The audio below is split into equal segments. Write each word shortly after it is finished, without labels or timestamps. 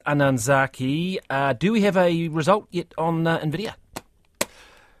Anand Zaki. Do we have a result yet on NVIDIA?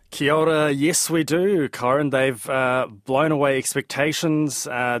 Kia ora. Yes, we do, Corin. They've blown away expectations.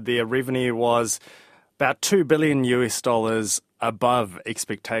 Their revenue was about $2 billion above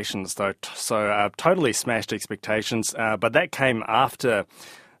expectations, though. So totally smashed expectations. But that came after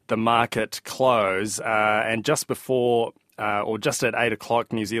the market close and just before or just at 8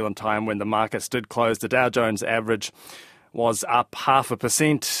 o'clock New Zealand time when the markets did close, the Dow Jones average was up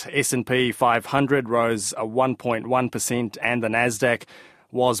 0.5%, S&P 500 rose 1.1%, and the Nasdaq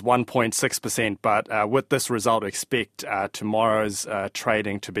was 1.6%. But with this result, expect tomorrow's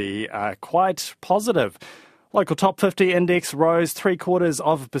trading to be quite positive. Local top 50 index rose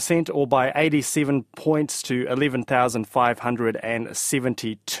 0.75% or by 87 points to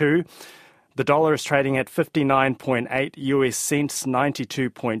 11,572. The dollar is trading at 59.8 US cents,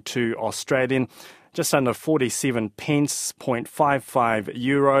 92.2 Australian, just under 47 pence, 0.55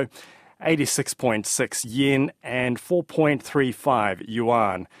 euro, 86.6 yen, and 4.35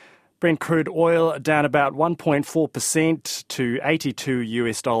 yuan. Brent crude oil down about 1.4% to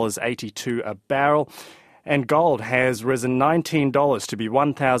 $82 a barrel. And gold has risen $19 to be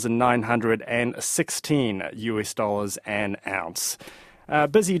 $1,916 an ounce.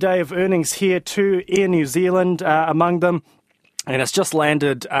 Busy day of earnings here too. Air New Zealand among them. And it's just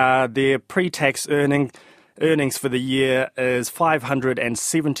landed their pre-tax earnings for the year is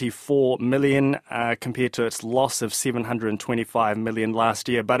 $574 million compared to its loss of $725 million last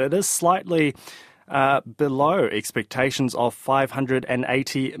year. But it is slightly below expectations of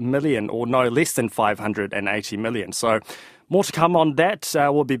 $580 million, or no less than $580 million. So more to come on that.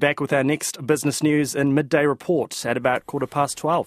 We'll be back with our next business news in Midday Report at about 12:15.